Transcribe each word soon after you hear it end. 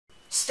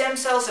Stem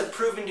cells have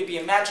proven to be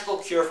a magical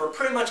cure for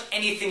pretty much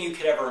anything you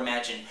could ever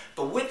imagine.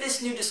 But with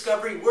this new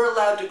discovery, we're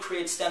allowed to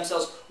create stem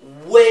cells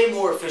way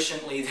more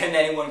efficiently than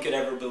anyone could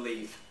ever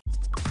believe.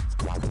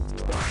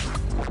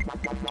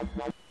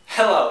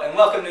 Hello, and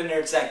welcome to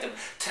Nerd Sanctum.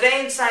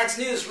 Today in Science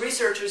News,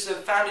 researchers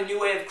have found a new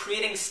way of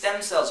creating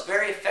stem cells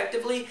very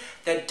effectively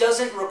that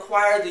doesn't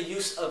require the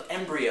use of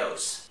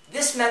embryos.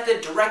 This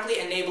method directly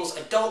enables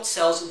adult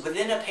cells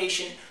within a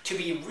patient to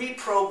be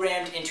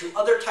reprogrammed into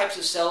other types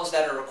of cells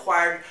that are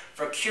required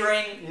for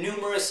curing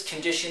numerous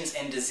conditions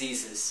and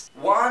diseases.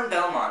 Juan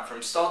Belmonte from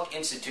Salk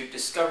Institute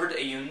discovered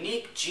a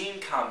unique gene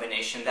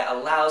combination that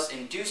allows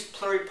induced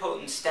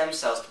pluripotent stem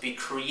cells to be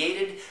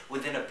created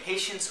within a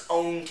patient's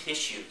own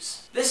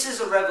tissues. This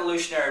is a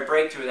revolutionary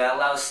breakthrough that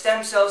allows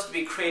stem cells to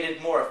be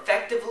created more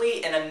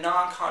effectively in a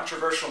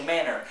non-controversial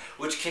manner,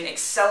 which can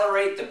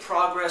accelerate the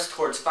progress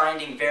towards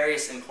finding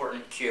various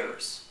important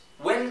cures.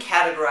 When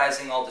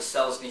categorizing all the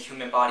cells in the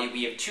human body,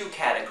 we have two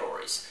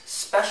categories: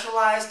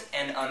 specialized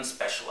and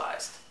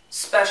unspecialized.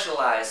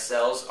 Specialized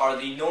cells are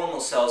the normal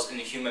cells in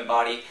the human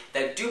body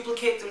that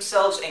duplicate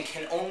themselves and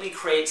can only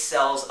create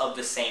cells of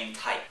the same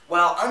type.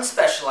 While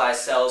unspecialized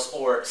cells,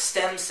 or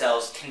stem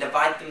cells, can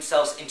divide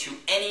themselves into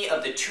any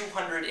of the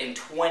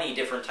 220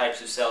 different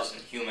types of cells in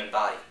the human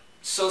body.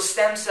 So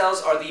stem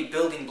cells are the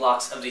building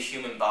blocks of the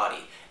human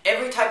body.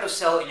 Every type of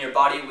cell in your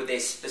body with a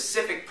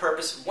specific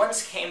purpose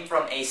once came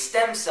from a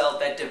stem cell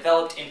that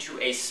developed into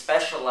a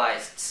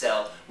specialized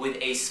cell with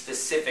a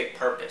specific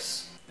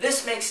purpose.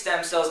 This makes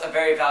stem cells a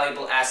very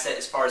valuable asset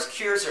as far as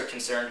cures are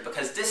concerned,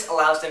 because this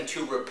allows them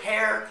to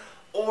repair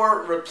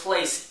or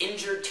replace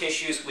injured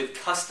tissues with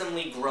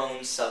customly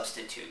grown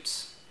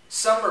substitutes.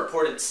 Some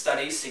reported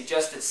studies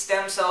suggest that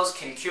stem cells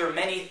can cure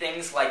many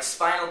things like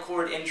spinal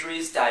cord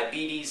injuries,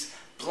 diabetes,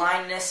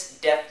 blindness,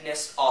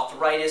 deafness,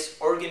 arthritis,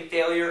 organ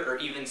failure, or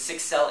even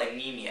sickle-cell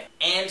anemia,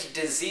 and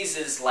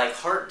diseases like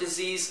heart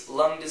disease,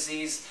 lung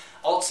disease,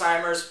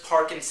 Alzheimer's,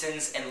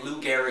 Parkinson's, and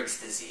Lou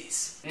Gehrig's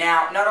disease.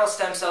 Now, not all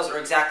stem cells are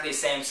exactly the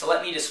same, so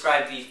let me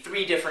describe the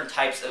three different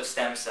types of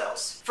stem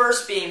cells.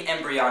 First being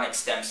embryonic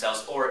stem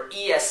cells, or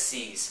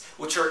ESCs,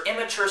 which are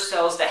immature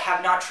cells that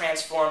have not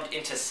transformed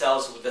into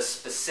cells with a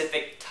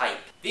specific type.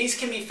 These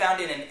can be found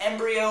in an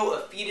embryo, a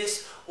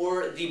fetus,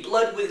 or the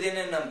blood within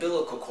an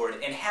umbilical cord,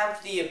 and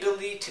have the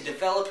ability to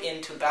develop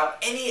into about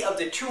any of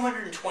the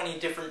 220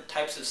 different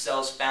types of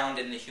cells found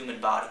in the human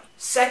body.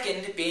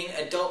 Second being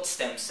adult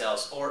stem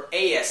cells, or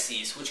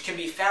ASCs, which can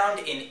be found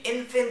in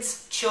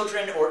infants,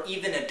 children, or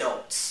even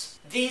adults.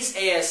 These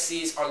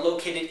ASCs are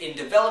located in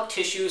developed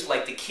tissues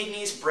like the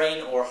kidneys,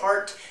 brain, or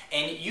heart,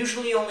 and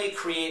usually only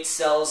create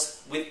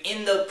cells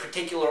within the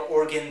particular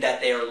organ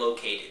that they are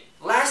located.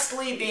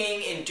 Lastly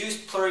being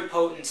induced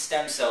pluripotent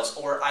stem cells,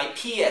 or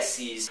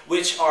iPSCs,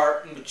 which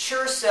are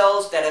mature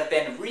cells that have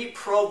been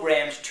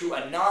reprogrammed to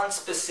a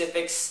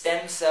non-specific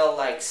stem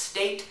cell-like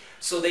state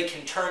so they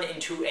can turn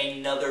into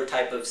another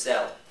type of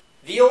cell.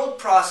 The old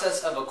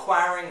process of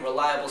acquiring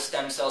reliable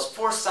stem cells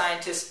forced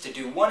scientists to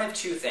do one of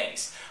two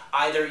things: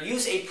 either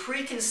use a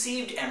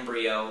preconceived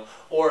embryo,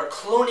 or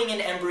cloning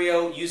an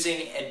embryo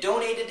using a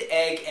donated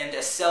egg and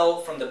a cell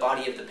from the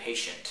body of the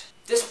patient.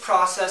 This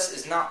process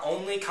is not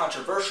only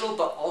controversial,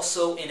 but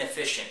also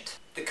inefficient.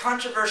 The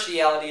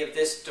controversiality of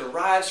this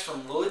derives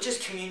from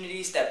religious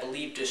communities that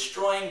believe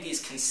destroying these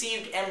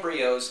conceived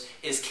embryos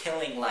is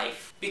killing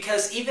life.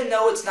 Because even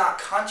though it's not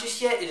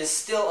conscious yet, it is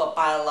still a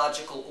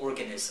biological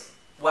organism.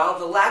 While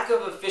the lack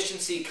of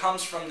efficiency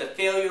comes from the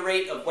failure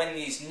rate of when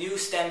these new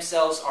stem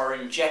cells are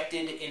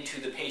injected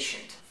into the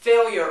patient.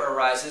 Failure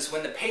arises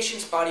when the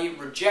patient's body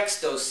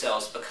rejects those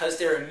cells because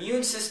their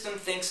immune system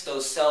thinks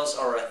those cells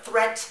are a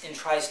threat and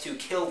tries to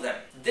kill them.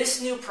 This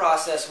new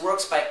process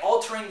works by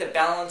altering the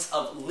balance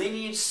of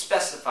lineage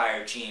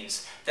specifier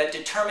genes that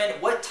determine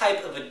what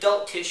type of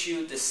adult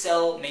tissue the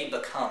cell may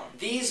become.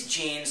 These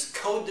genes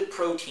code the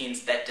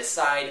proteins that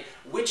decide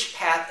which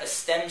path a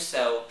stem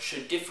cell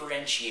should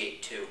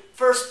differentiate to.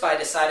 First by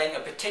deciding a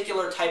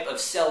particular type of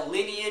cell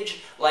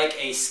lineage, like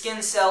a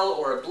skin cell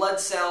or a blood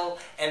cell,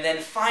 and then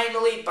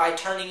finally by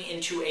turning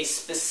into a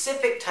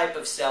specific type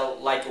of cell,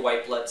 like a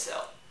white blood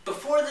cell.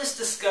 Before this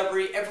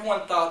discovery,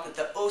 everyone thought that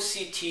the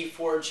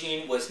OCT4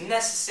 gene was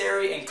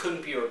necessary and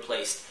couldn't be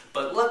replaced,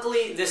 but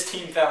luckily this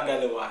team found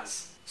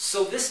otherwise.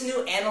 So this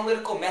new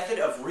analytical method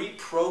of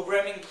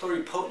reprogramming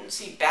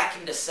pluripotency back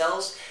into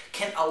cells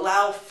can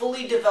allow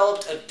fully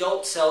developed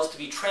adult cells to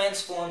be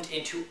transformed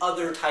into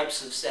other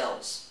types of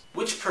cells,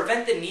 which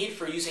prevent the need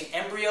for using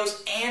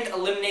embryos and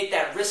eliminate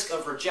that risk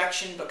of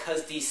rejection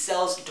because these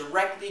cells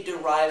directly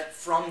derive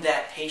from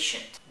that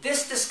patient.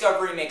 This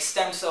discovery makes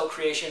stem cell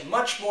creation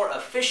much more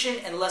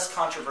efficient and less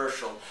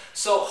controversial,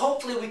 so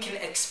hopefully we can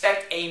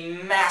expect a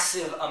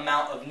massive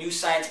amount of new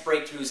science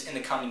breakthroughs in the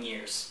coming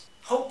years.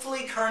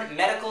 Hopefully current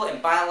medical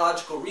and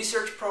biological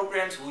research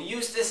programs will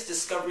use this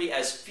discovery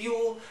as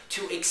fuel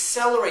to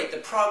accelerate the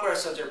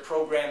progress of their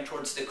program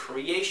towards the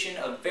creation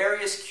of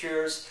various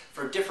cures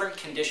for different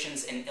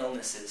conditions and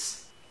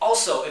illnesses.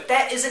 Also, if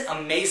that isn't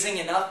amazing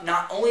enough,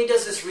 not only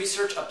does this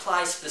research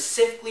apply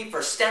specifically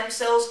for stem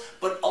cells,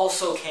 but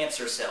also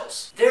cancer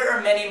cells. There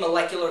are many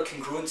molecular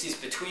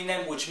congruencies between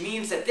them, which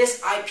means that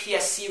this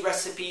iPSC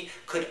recipe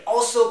could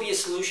also be a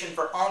solution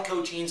for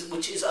oncogenes,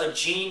 which is a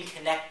gene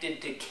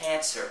connected to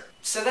cancer.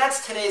 So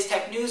that's today's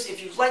tech news.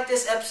 If you've liked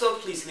this episode,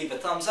 please leave a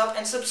thumbs up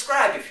and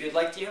subscribe if you'd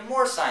like to hear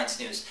more science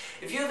news.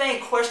 If you have any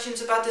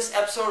questions about this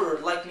episode or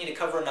would like me to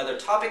cover another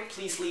topic,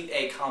 please leave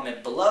a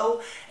comment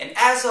below. And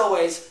as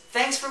always,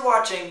 thanks for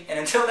watching, and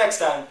until next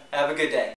time, have a good day.